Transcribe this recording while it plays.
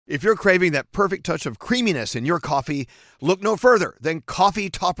If you're craving that perfect touch of creaminess in your coffee, look no further than Coffee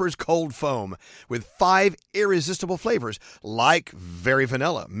Topper's Cold Foam with 5 irresistible flavors like very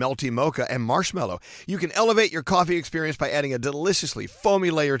vanilla, melty mocha, and marshmallow. You can elevate your coffee experience by adding a deliciously foamy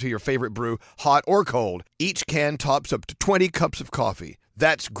layer to your favorite brew, hot or cold. Each can tops up to 20 cups of coffee.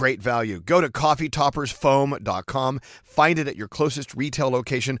 That's great value. Go to coffeetoppersfoam.com, find it at your closest retail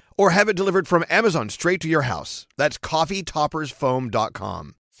location, or have it delivered from Amazon straight to your house. That's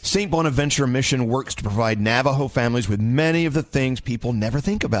coffeetoppersfoam.com. St. Bonaventure Mission works to provide Navajo families with many of the things people never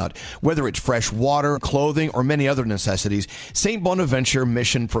think about. Whether it's fresh water, clothing, or many other necessities, St. Bonaventure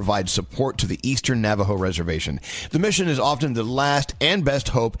Mission provides support to the Eastern Navajo Reservation. The mission is often the last and best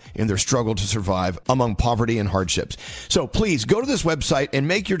hope in their struggle to survive among poverty and hardships. So please go to this website and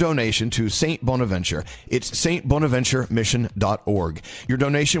make your donation to St. Bonaventure. It's stbonaventuremission.org. Your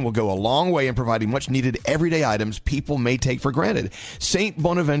donation will go a long way in providing much needed everyday items people may take for granted.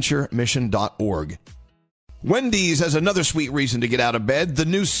 stbonaventuremission.org. Wendy's has another sweet reason to get out of bed, the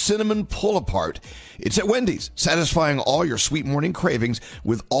new Cinnamon Pull-Apart. It's at Wendy's, satisfying all your sweet morning cravings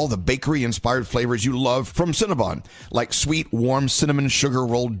with all the bakery-inspired flavors you love from Cinnabon, like sweet, warm cinnamon sugar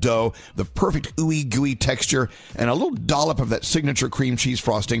rolled dough, the perfect ooey gooey texture, and a little dollop of that signature cream cheese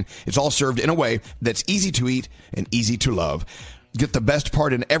frosting. It's all served in a way that's easy to eat and easy to love. Get the best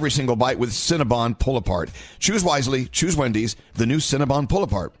part in every single bite with Cinnabon Pull-Apart. Choose wisely. Choose Wendy's, the new Cinnabon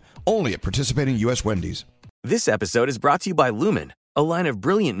Pull-Apart. Only at participating U.S. Wendy's. This episode is brought to you by Lumen, a line of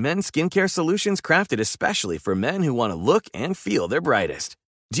brilliant men's skincare solutions crafted especially for men who want to look and feel their brightest.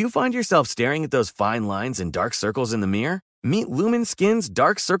 Do you find yourself staring at those fine lines and dark circles in the mirror? Meet Lumen Skin's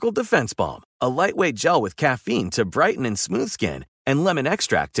Dark Circle Defense Balm, a lightweight gel with caffeine to brighten and smooth skin and lemon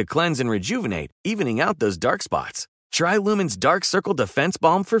extract to cleanse and rejuvenate, evening out those dark spots. Try Lumen's Dark Circle Defense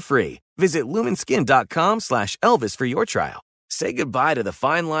Balm for free. Visit lumenskin.com/Elvis for your trial. Say goodbye to the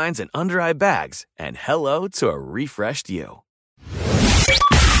fine lines and under-eye bags and hello to a refreshed you.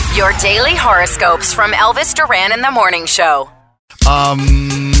 Your daily horoscopes from Elvis Duran in the Morning Show.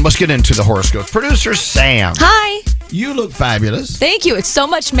 Let's get into the horoscope. Producer Sam. Hi. You look fabulous. Thank you. It's so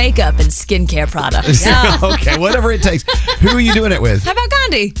much makeup and skincare products. Yeah. Okay, whatever it takes. Who are you doing it with? How about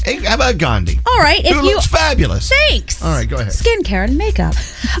Gandhi? Hey, how about Gandhi? All right. Who looks fabulous. Thanks. All right, go ahead. Skincare and makeup.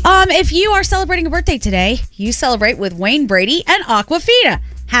 If you are celebrating a birthday today, you celebrate with Wayne Brady and Aquafina.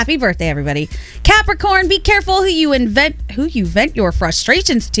 Happy birthday, everybody. Capricorn, be careful who you vent your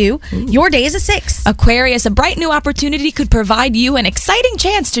frustrations to. Ooh. Your day is a 6. Aquarius, a bright new opportunity could provide you an exciting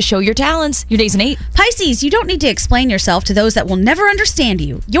chance to show your talents. Your day's an 8. Pisces, you don't need to explain yourself to those that will never understand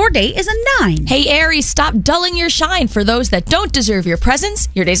you. Your day is a 9. Hey, Aries, stop dulling your shine for those that don't deserve your presence.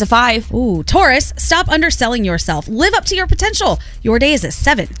 Your day's a 5. Ooh, Taurus, stop underselling yourself. Live up to your potential. Your day is a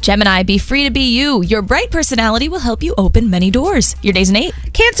 7. Gemini, be free to be you. Your bright personality will help you open many doors. Your day's an 8.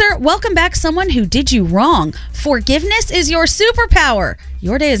 Cancer, welcome back someone who did you wrong. Forgiveness is your superpower.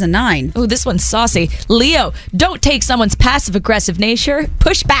 Your day is a 9. Oh, this one's saucy. Leo, don't take someone's passive-aggressive nature.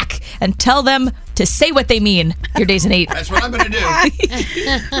 Push back and tell them to say what they mean. Your day's an 8. That's what I'm going to do.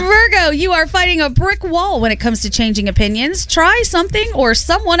 Virgo, you are fighting a brick wall when it comes to changing opinions. Try something or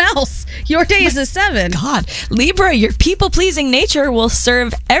someone else. Your day is a 7. God. Libra, your people-pleasing nature will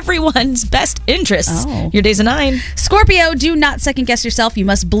serve everyone's best interests. Oh. Your day's a 9. Scorpio, do not second-guess yourself. You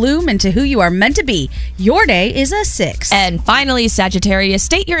must bloom into who you are meant to be. Your day is a 6. And finally, Sagittarius,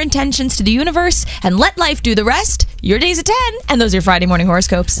 state your intentions to the universe and let life do the rest. Your day's a 10. And those are Friday morning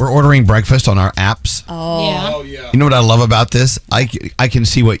horoscopes. We're ordering breakfast on our apps. Oh. Yeah. You know what I love about this? I can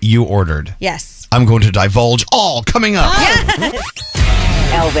see what you ordered. Yes. I'm going to divulge all coming up.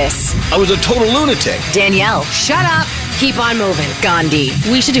 Elvis. I was a total lunatic. Danielle. Shut up. Keep on moving. Gandhi.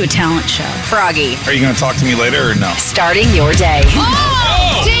 We should do a talent show. Froggy. Are you going to talk to me later or no? Starting your day.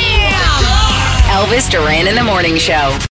 Oh, damn! Elvis Duran in the Morning Show.